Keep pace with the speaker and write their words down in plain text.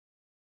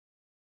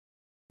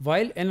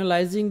While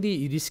analyzing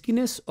the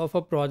riskiness of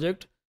a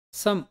project,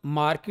 some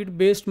market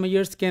based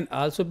measures can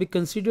also be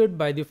considered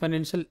by the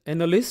financial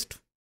analyst.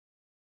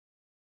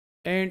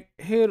 And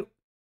here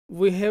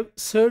we have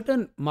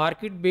certain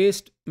market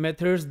based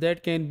methods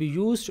that can be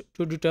used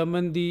to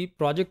determine the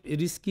project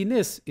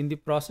riskiness in the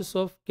process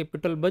of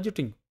capital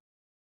budgeting.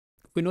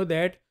 We know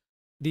that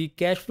the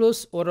cash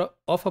flows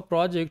of a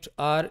project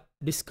are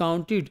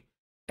discounted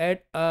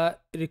at a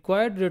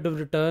required rate of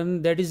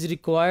return that is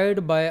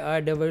required by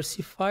a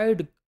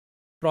diversified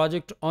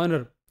project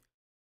owner.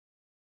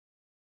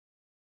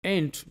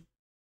 And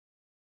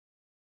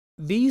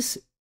these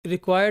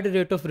required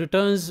rate of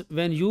returns,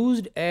 when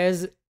used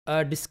as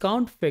a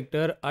discount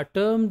factor, are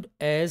termed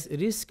as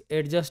risk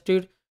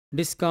adjusted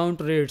discount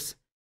rates.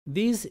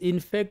 These in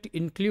fact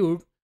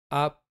include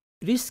a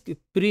risk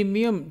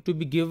premium to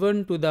be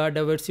given to the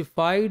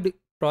diversified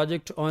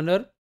project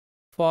owner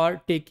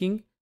for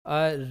taking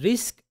a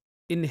risk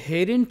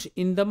inherent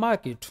in the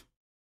market.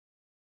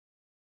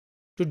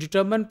 To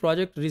determine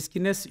project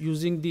riskiness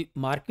using the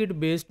market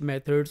based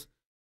methods,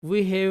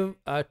 we have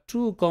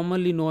two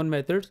commonly known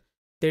methods,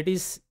 that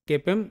is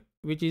CAPM,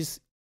 which is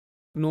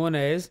known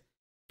as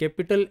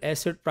Capital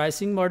Asset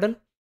Pricing Model,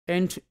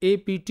 and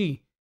APT,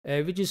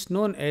 which is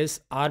known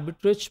as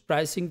Arbitrage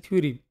Pricing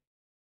Theory.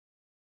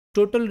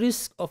 Total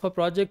risk of a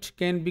project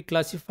can be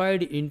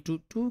classified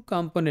into two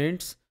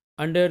components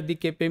under the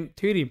CAPM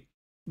theory,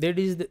 that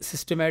is the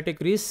systematic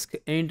risk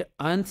and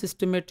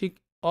unsystematic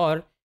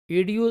or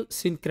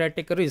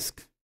idiosyncratic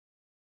risk.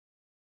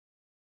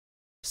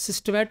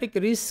 Systematic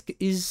risk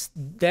is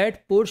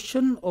that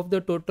portion of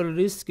the total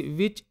risk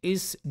which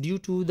is due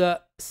to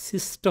the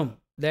system,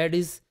 that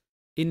is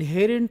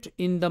inherent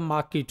in the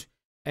market,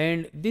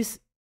 and this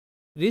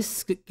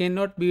risk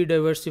cannot be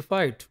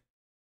diversified.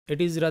 It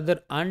is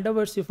rather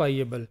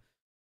undiversifiable.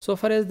 So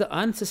far as the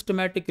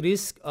unsystematic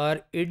risk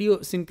or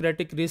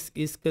idiosyncratic risk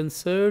is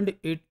concerned,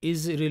 it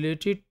is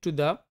related to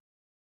the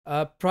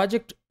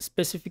project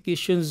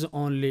specifications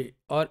only,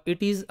 or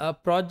it is a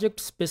project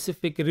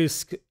specific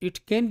risk.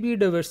 It can be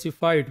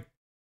diversified.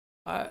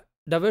 A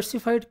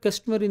diversified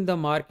customer in the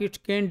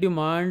market can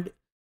demand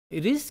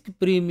risk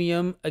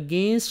premium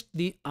against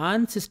the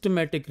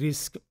unsystematic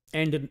risk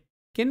and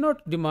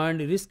cannot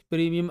demand risk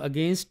premium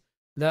against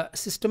the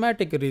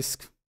systematic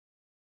risk.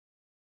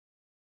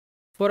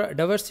 For a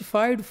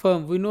diversified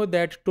firm, we know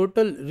that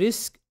total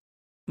risk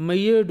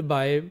measured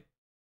by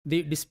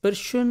the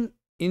dispersion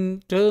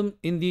in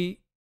the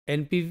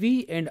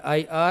NPV and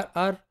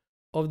IRR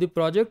of the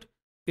project.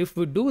 If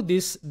we do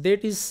this,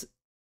 that is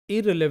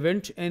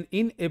irrelevant and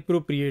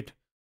inappropriate.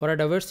 For a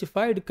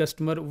diversified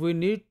customer, we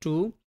need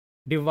to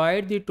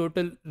divide the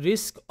total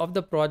risk of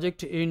the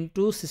project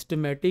into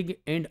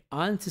systematic and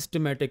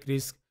unsystematic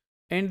risk,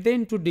 and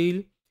then to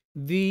deal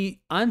the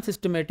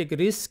unsystematic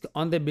risk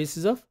on the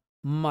basis of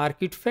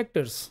market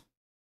factors.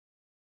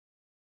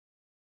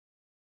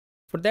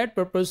 For that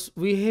purpose,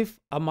 we have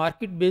a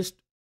market based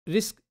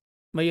risk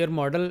measure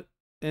model,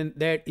 and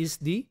that is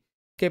the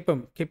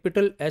CAPM,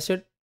 Capital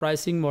Asset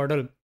Pricing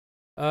Model.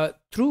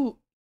 Through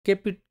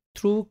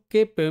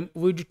CAPM,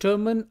 we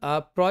determine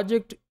a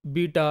project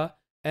beta,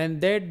 and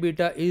that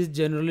beta is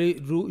generally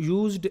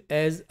used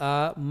as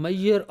a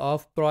measure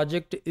of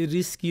project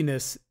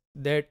riskiness,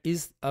 that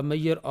is a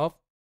measure of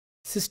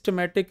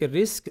systematic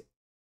risk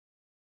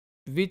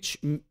which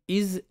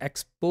is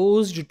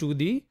exposed to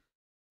the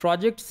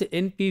project's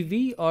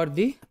NPV or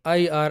the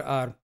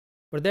IRR.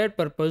 For that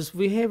purpose,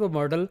 we have a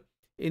model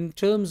in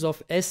terms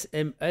of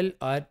SML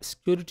or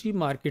security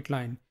market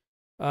line.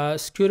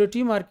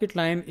 Security market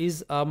line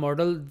is a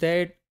model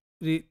that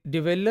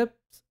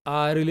develops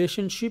a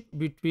relationship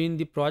between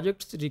the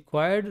project's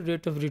required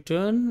rate of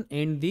return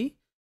and the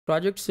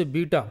project's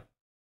beta.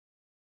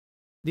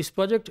 This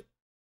project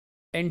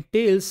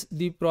entails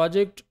the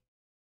project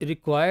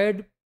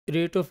required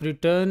rate of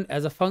return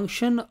as a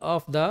function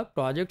of the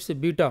project's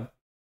beta.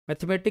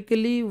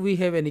 Mathematically, we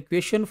have an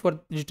equation for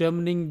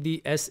determining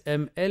the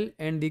SML,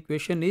 and the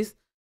equation is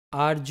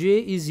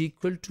Rj is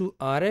equal to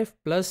Rf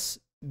plus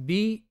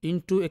B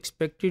into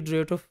expected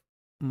rate of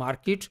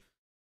market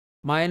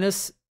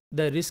minus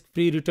the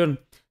risk-free return.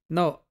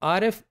 Now,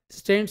 Rf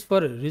stands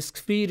for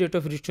risk-free rate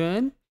of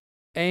return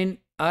and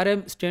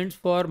Rm stands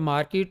for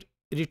market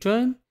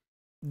return.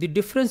 The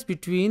difference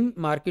between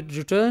market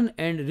return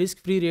and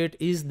risk-free rate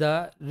is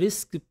the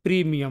risk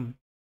premium.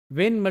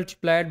 When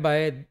multiplied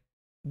by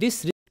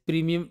this risk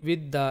premium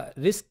with the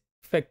risk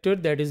factor,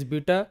 that is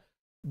beta,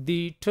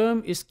 the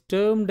term is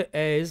termed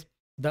as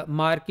the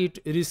market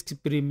risk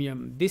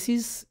premium. This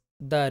is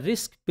the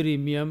risk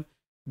premium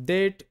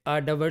that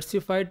a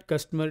diversified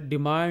customer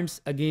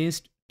demands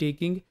against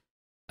taking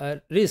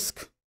a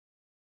risk.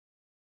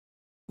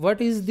 What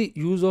is the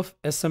use of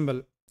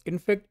SML? In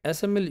fact,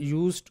 SML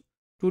used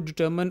to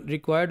determine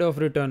required of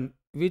return,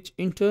 which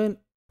in turn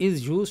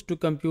is used to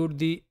compute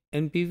the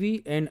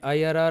NPV and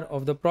IRR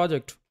of the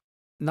project.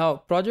 Now,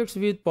 projects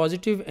with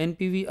positive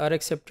NPV are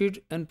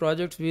accepted, and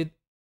projects with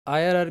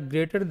IRR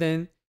greater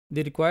than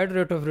the required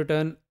rate of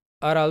return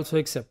are also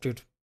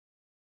accepted.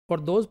 For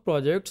those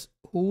projects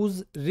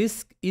whose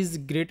risk is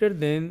greater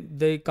than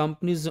the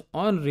company's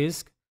own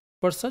risk.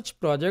 For such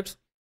projects,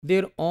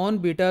 their own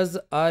betas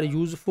are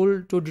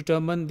useful to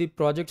determine the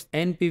project's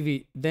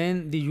NPV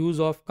than the use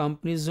of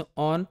company's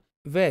own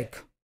WACC.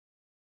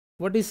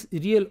 What is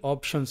real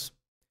options?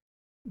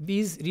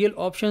 These real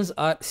options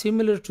are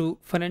similar to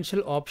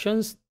financial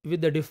options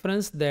with the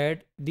difference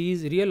that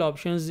these real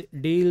options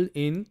deal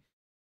in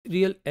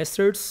real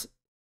assets.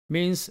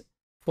 Means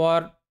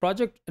for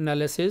project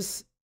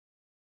analysis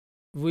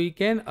we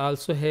can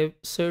also have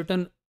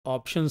certain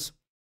options.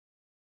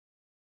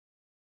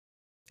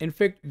 In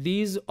fact,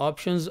 these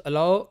options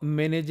allow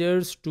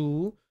managers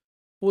to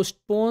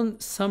postpone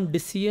some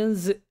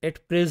decisions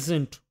at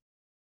present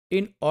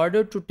in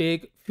order to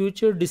take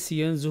future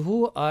decisions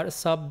who are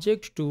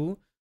subject to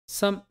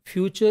some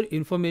future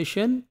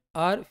information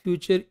or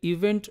future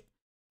event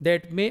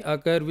that may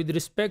occur with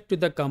respect to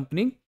the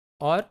company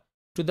or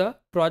to the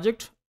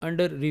project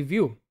under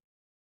review.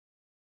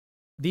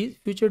 These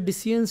future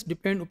decisions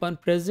depend upon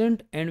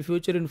present and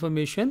future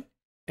information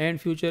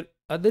and future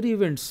other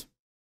events.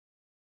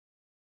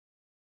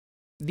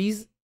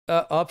 These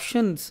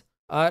options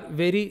are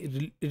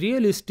very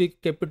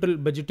realistic capital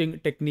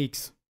budgeting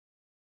techniques.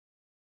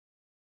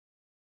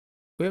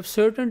 We have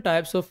certain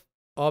types of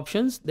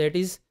options, that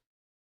is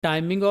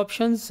timing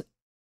options,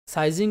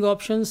 sizing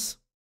options,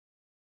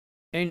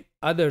 and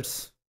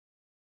others.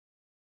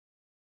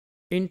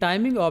 In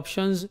timing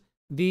options,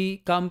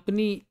 the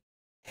company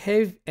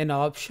have an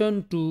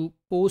option to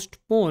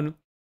postpone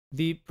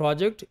the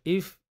project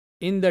if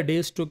in the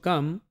days to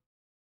come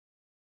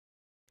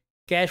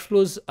cash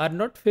flows are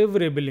not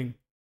favorable,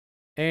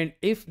 and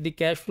if the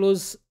cash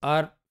flows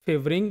are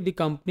favoring the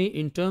company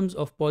in terms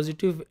of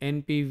positive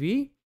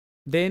NPV,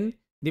 then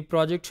the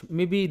project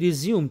may be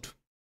resumed.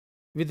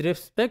 With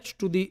respect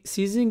to the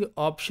ceasing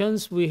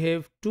options, we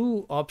have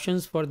two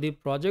options for the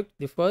project.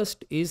 The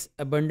first is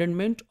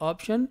abandonment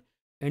option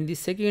and the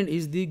second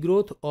is the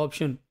growth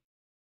option.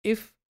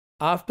 If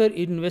after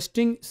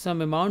investing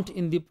some amount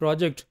in the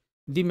project,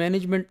 the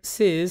management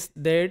says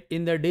that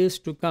in the days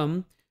to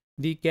come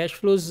the cash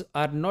flows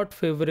are not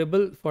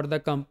favorable for the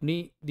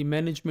company, the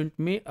management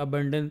may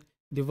abandon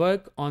the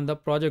work on the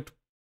project.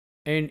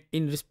 And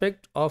in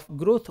respect of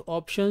growth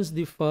options,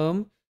 the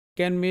firm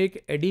can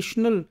make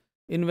additional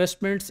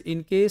investments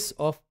in case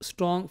of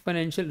strong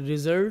financial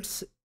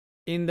results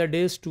in the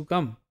days to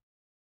come.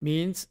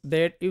 Means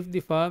that if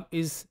the firm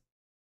is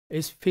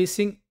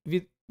facing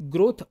with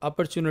growth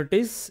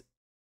opportunities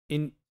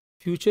in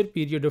future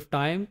period of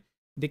time,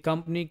 the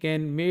company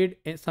can make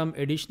some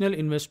additional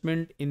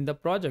investment in the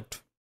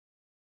project.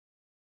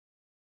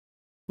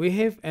 We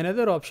have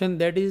another option,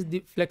 that is the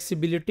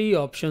flexibility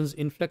options.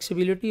 In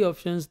flexibility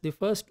options, the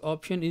first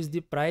option is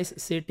the price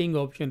setting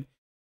option.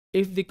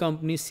 If the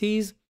company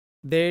sees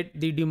that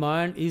the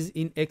demand is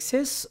in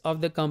excess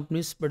of the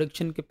company's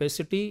production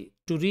capacity,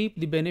 to reap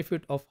the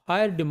benefit of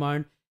higher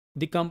demand,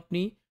 the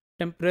company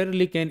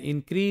temporarily can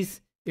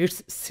increase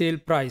its sale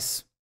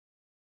price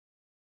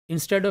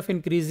instead of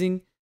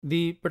increasing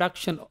the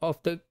production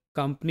of the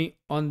company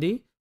on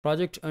the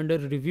project under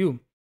review.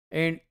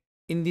 And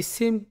in the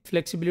same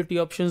flexibility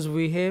options,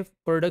 we have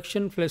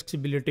production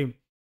flexibility.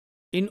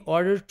 In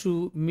order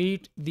to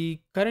meet the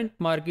current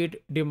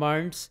market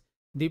demands,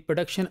 the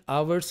production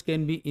hours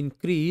can be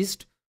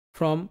increased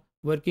from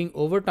working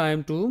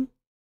overtime to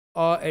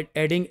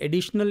adding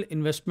additional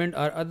investment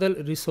or other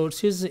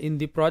resources in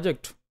the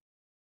project.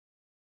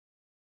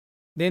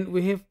 Then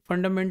we have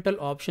fundamental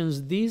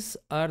options. These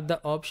are the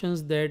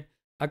options that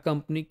a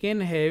company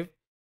can have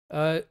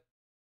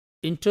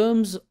in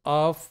terms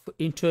of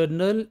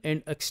internal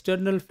and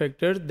external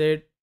factors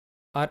that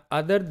are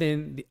other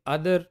than the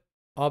other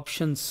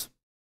options.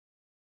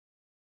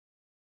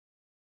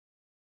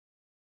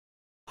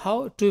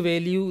 How to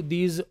value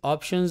these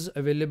options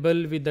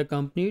available with the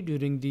company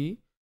during the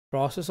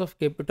process of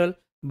capital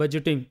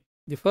budgeting?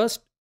 The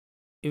first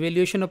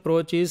evaluation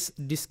approach is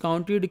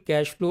discounted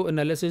cash flow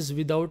analysis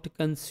without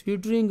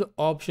considering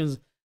options.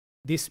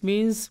 This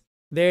means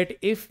that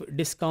if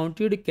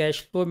discounted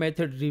cash flow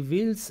method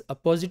reveals a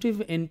positive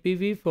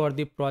NPV for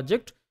the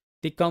project,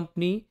 the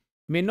company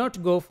may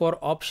not go for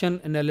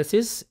option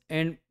analysis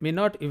and may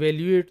not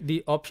evaluate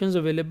the options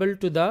available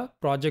to the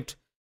project.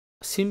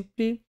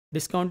 Simply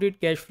discounted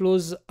cash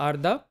flows are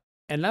the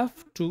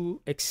enough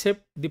to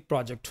accept the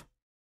project.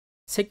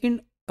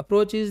 Second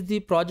approach is the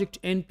project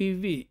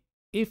NPV.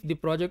 If the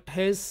project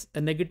has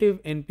a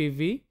negative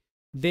NPV,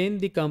 then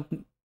the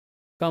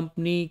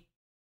company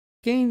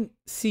can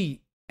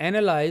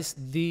analyze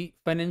the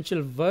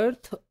financial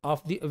worth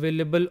of the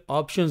available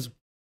options.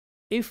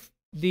 If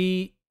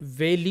the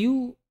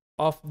value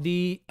of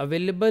the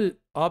available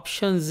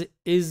options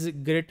is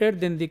greater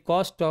than the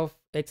cost of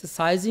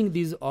exercising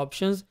these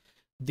options,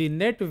 the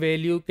net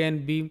value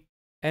can be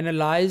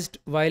analyzed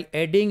while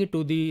adding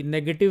to the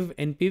negative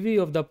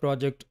NPV of the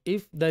project.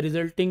 If the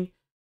resulting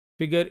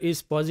figure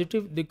is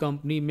positive, the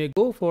company may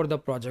go for the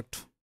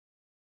project.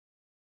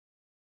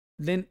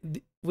 Then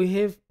we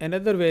have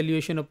another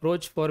valuation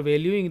approach for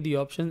valuing the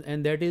options,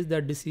 and that is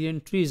the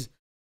decision trees.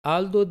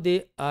 although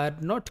they are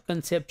not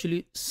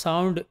conceptually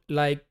sound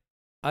like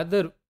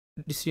other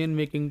decision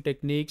making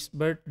techniques,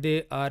 but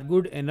they are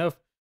good enough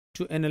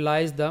to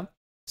analyze the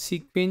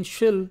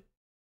sequential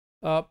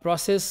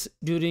process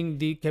during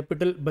the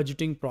capital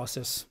budgeting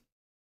process.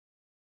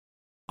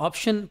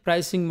 Option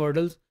pricing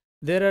models.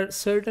 There are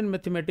certain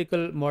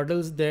mathematical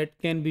models that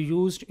can be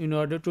used in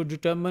order to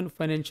determine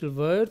financial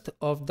worth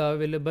of the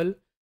available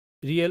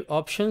real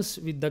options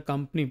with the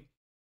company.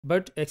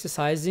 But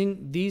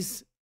exercising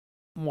these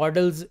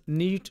models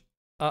need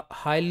a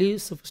highly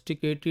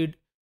sophisticated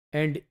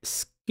and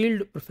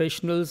skilled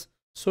professionals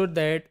so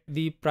that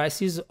the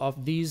prices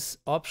of these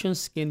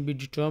options can be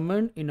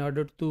determined in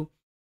order to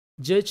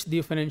judge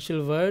the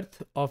financial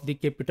worth of the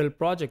capital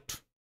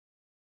project.